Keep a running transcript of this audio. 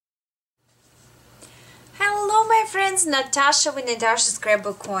friends, Natasha with Natasha'S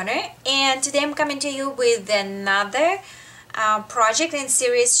Scrapbook Corner, and today I'm coming to you with another project in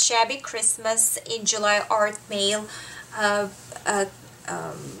series Shabby Christmas in July Art Mail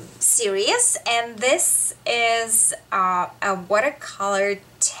series, and this is a watercolor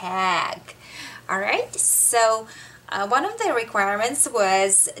tag. Alright, so one of the requirements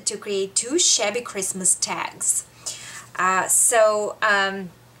was to create 2 Shabby Christmas tags.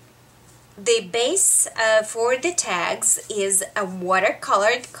 The base for the tags is a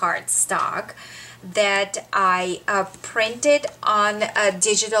watercolored cardstock that I printed on a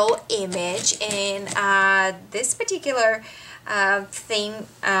digital image. In this particular thing,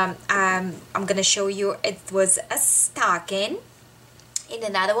 I'm gonna show you, it was a stocking. In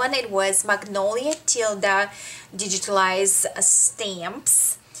another one, it was Magnolia Tilda digitalized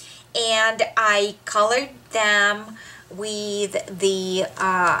stamps, and I colored them with the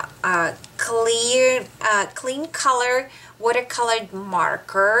clean color watercolored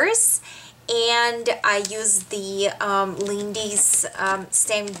markers, and I used the Lindy's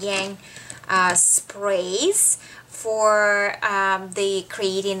Stem Yang sprays for the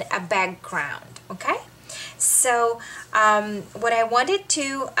creating a background. Okay, so what I wanted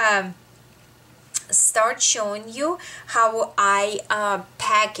to start showing you how I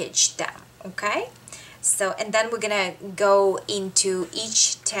packaged them. Okay, so and then we're gonna go into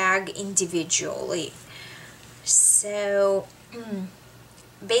each tag individually. So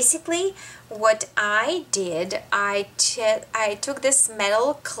basically what I did, I took this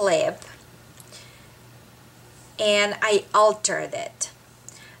metal clip and I altered it.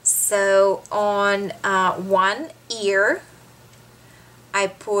 So on one ear I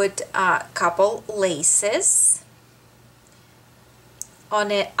put a couple laces. On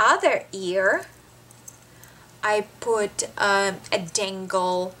the other ear I put a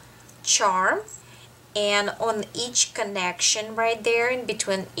dangle charm, and on each connection right there in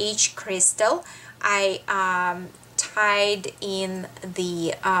between each crystal I tied in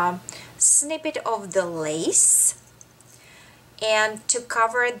the snippet of the lace, and to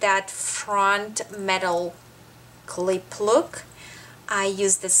cover that front metal clip look I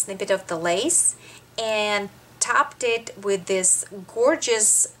used the snippet of the lace and topped it with this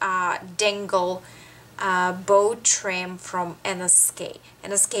gorgeous dangle bow trim from NSK.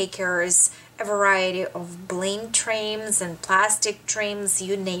 NSK carries a variety of bling trims and plastic trims,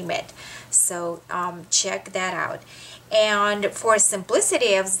 you name it. So check that out. And for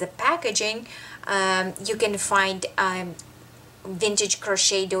simplicity of the packaging, you can find vintage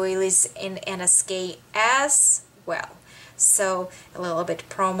crochet doilies in NSK as well. So a little bit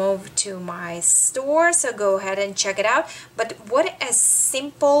promo to my store, so go ahead and check it out. But what a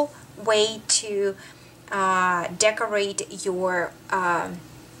simple way to decorate your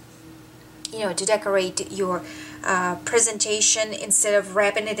presentation instead of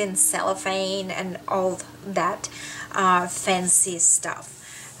wrapping it in cellophane and all that fancy stuff.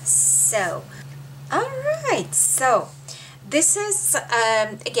 So alright, so this is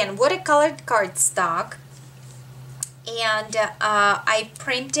again watercolored cardstock, and I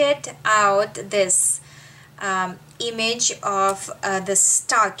printed out this image of the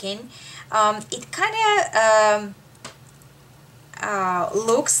stocking. It kind of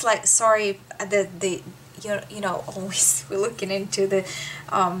looks like, sorry, always we're looking into the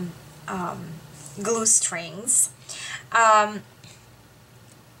glue strings.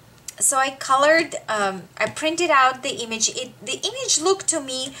 So I colored, I printed out the image. The image looked to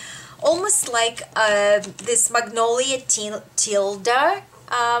me almost like this Magnolia Tilda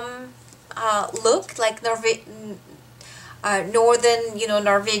look, like northern,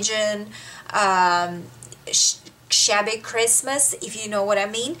 Norwegian Shabby Christmas, if you know what I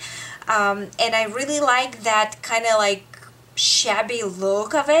mean. And I really like that kind of like shabby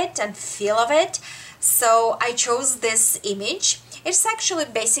look of it and feel of it. So I chose this image. It's actually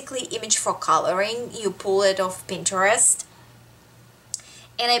basically image for coloring. You pull it off Pinterest.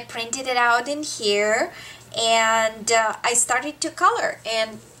 And I printed it out in here, and I started to color,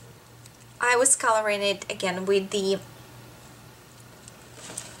 and I was coloring it again with the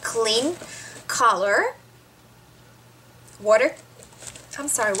clean color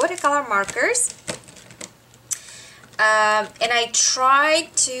watercolor markers, and I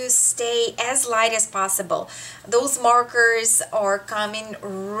tried to stay as light as possible. Those markers are coming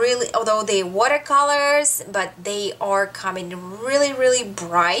really, although they're watercolors, but they are coming really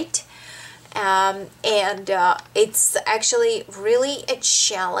bright, and it's actually really a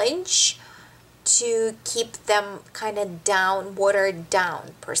challenge to keep them kind of down, watered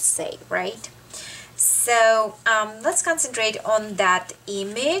down per se, right? So let's concentrate on that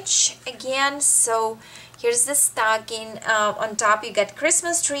image again. So Here's the stocking. On top you got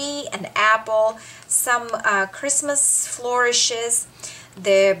Christmas tree, an apple, some Christmas flourishes,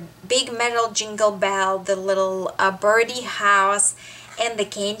 the big metal jingle bell, the little birdie house, and the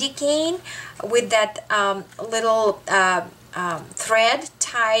candy cane with that little thread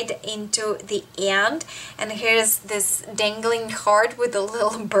tied into the end. And here's this dangling heart with a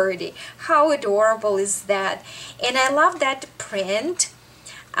little birdie. How adorable is that? And I love that print,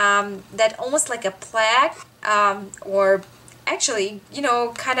 that almost like a plaque, or actually, you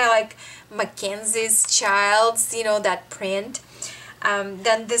know, kind of like Mackenzie's Child's, you know, that print.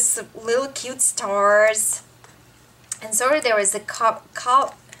 Then this little cute stars. And sorry, there is a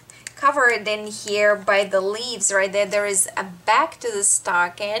covered in here by the leaves right there. There is a back to the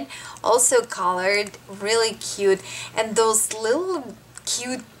stocking, also colored, really cute. And those little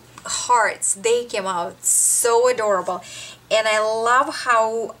cute hearts, they came out so adorable. And I love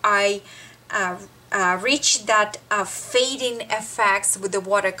how I reach that fading effects with the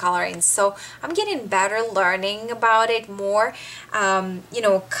watercoloring. So I'm getting better, learning about it more, you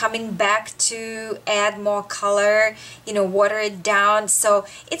know, coming back to add more color, you know, water it down. So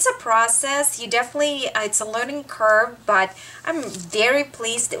it's a process. You definitely, it's a learning curve, but I'm very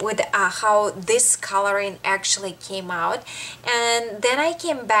pleased with how this coloring actually came out. And then I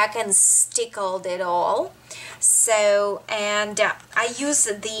came back and stickled it all. So, and I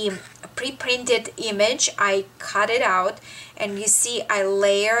used the pre-printed image. I cut it out, and you see I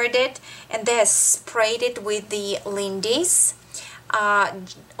layered it and then sprayed it with the Lindy's.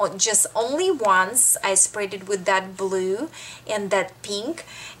 Just only once I sprayed it with that blue and that pink,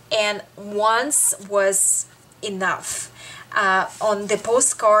 and once was enough. On the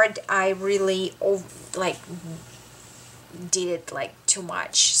postcard I really did it like too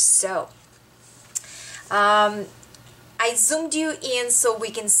much. So I zoomed you in so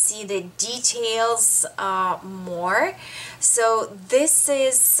we can see the details more. So this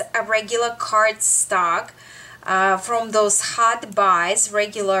is a regular cardstock from those hot buys,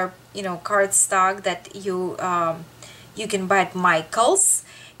 regular, you know, cardstock that you you can buy at Michael's,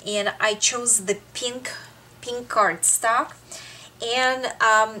 and I chose the pink cardstock, and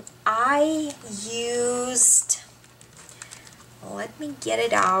I used, let me get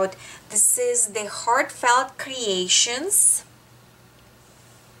it out. This is the Heartfelt Creations,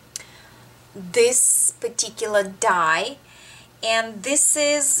 this particular die, and this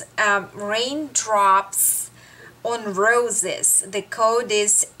is Raindrops on Roses. The code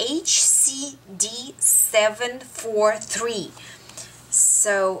is HCD743.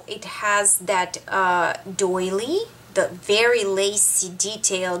 So it has that doily, the very lacy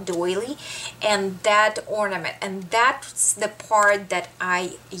detail doily, and that ornament, and that's the part that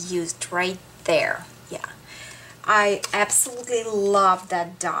I used right there. Yeah, I absolutely love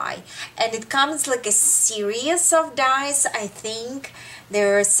that die, and it comes like a series of dies. I think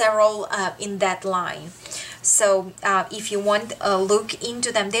there are several in that line. So if you want a look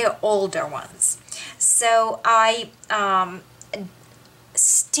into them, they're older ones. So I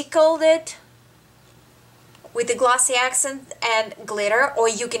stickled it with the glossy accent and glitter, or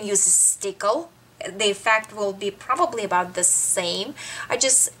you can use a stickle. The effect will be probably about the same. I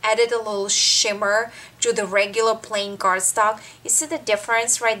just added a little shimmer to the regular plain cardstock. You see the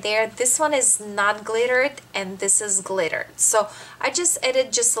difference right there? This one is not glittered and this is glittered. So I just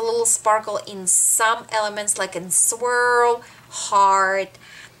added just a little sparkle in some elements, like in swirl, heart,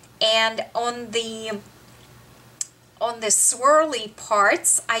 and on the swirly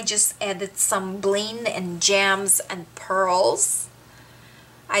parts, I just added some bling and gems and pearls.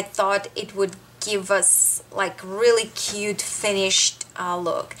 I thought it would give us like really cute finished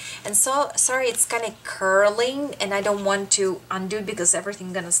look. And so, sorry, it's kind of curling and I don't want to undo because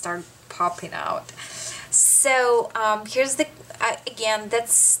everything's gonna start popping out. So here's the, again,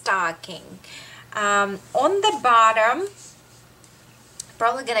 that's stocking. On the bottom,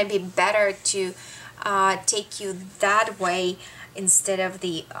 probably gonna be better to take you that way instead of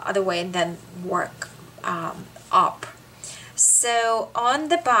the other way and then work up. So on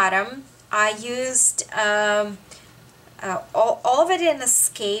the bottom I used all of it in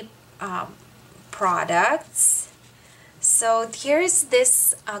NSK products. So here's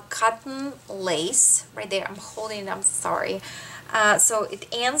this cotton lace right there. I'm holding it, I'm sorry. So it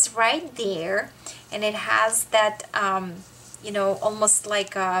ends right there, and it has that you know, almost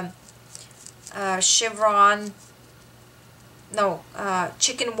like a chevron, no,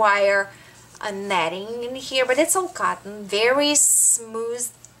 chicken wire netting in here, but it's all cotton, very smooth,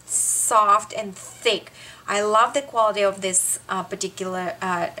 soft and thick. I love the quality of this particular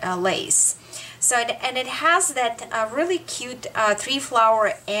lace. So and it has that really cute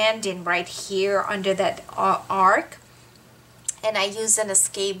 3-flower ending right here under that arc, and I use an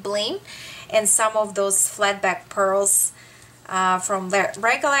NSK bling and some of those flat back pearls from their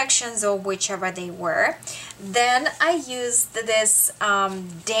recollections or whichever they were. Then I used this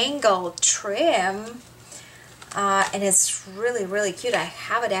dangle trim, and it's really cute. I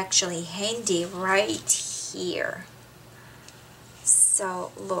have it actually handy right here.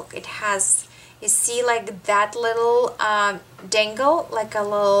 So look, it has, you see like that little dangle, like a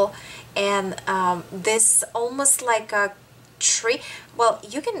little, and this almost like a tree. Well,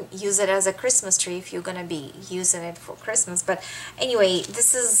 you can use it as a Christmas tree if you're gonna be using it for Christmas, but anyway,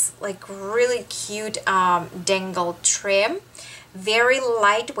 this is like really cute dangle trim, very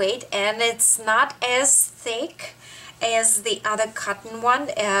lightweight, and it's not as thick as the other cotton one,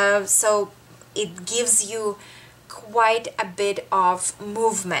 so it gives you quite a bit of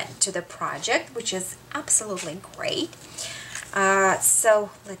movement to the project, which is absolutely great. So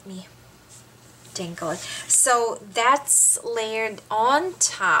let me dangle it. So that's layered on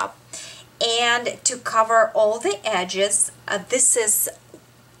top, and to cover all the edges, this is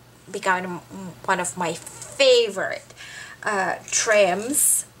becoming one of my favorite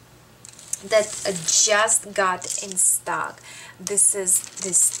trims that just got in stock. This is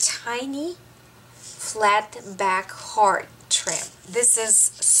this tiny flat back heart trim. This is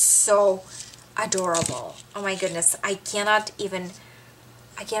so adorable. Oh my goodness, I cannot even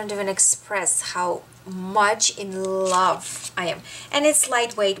express how much in love I am. And it's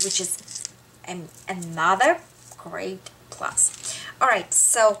lightweight, which is another great plus. Alright,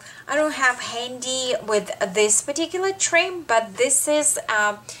 so I don't have handy with this particular trim, but this is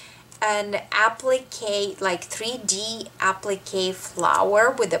an applique, like 3D applique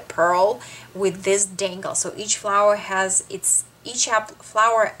flower with a pearl with this dangle. So each flower has each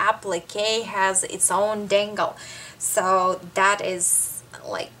flower applique has its own dangle. So that is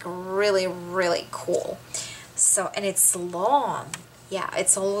like really cool. So, and it's long. Yeah,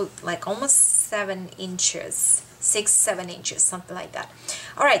 it's all like almost 7 inches. 6-7 inches, something like that.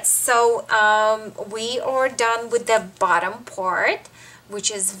 All right, so we are done with the bottom part,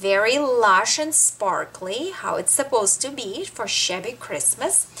 which is very lush and sparkly, how it's supposed to be for Shabby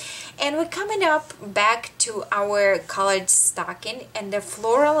Christmas. And we're coming up back to our colored stocking and the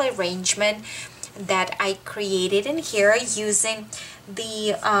floral arrangement that I created in here using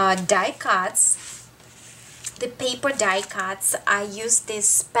the die cuts, the paper die cuts. I used these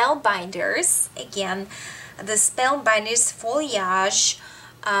spellbinders, again, the spellbinders foliage,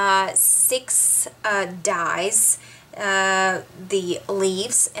 6 dies, the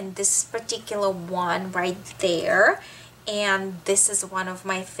leaves, and this particular one right there, and this is one of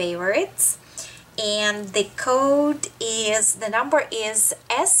my favorites. And the code is, the number is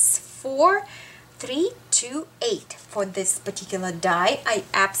S4328 for this particular die. I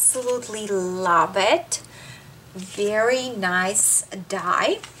absolutely love it. Very nice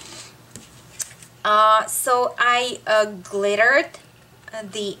die. So I glittered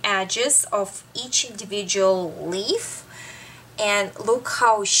the edges of each individual leaf, and look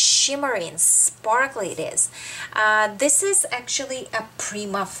how shimmery and sparkly it is. This is actually a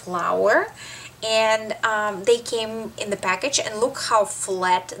Prima flower, and they came in the package, and look how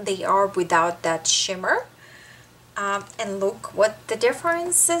flat they are without that shimmer. And look what the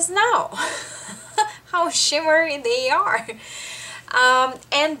difference is now. How shimmery they are.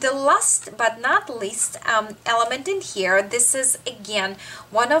 And the last but not least element in here, this is again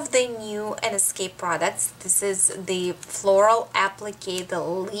one of the new NSK products. This is the floral applique, the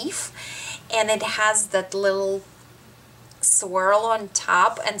leaf, and it has that little swirl on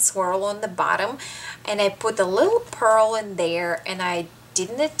top and swirl on the bottom, and I put a little pearl in there, and I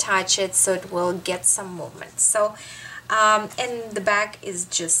didn't attach it so it will get some movement. So and the back is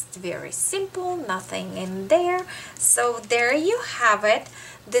just very simple, nothing in there. So there you have it.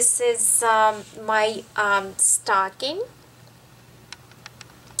 This is my stocking,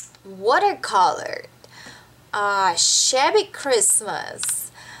 watercolored, Shabby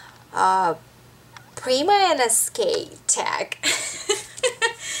Christmas, Prima NSK tag.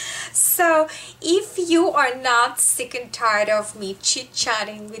 So if you are not sick and tired of me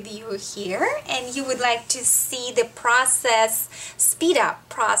chit-chatting with you here, and you would like to see the process, speed up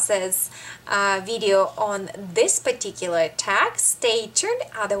process video on this particular tag, stay tuned.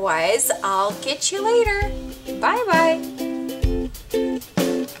 Otherwise, I'll catch you later. Bye bye.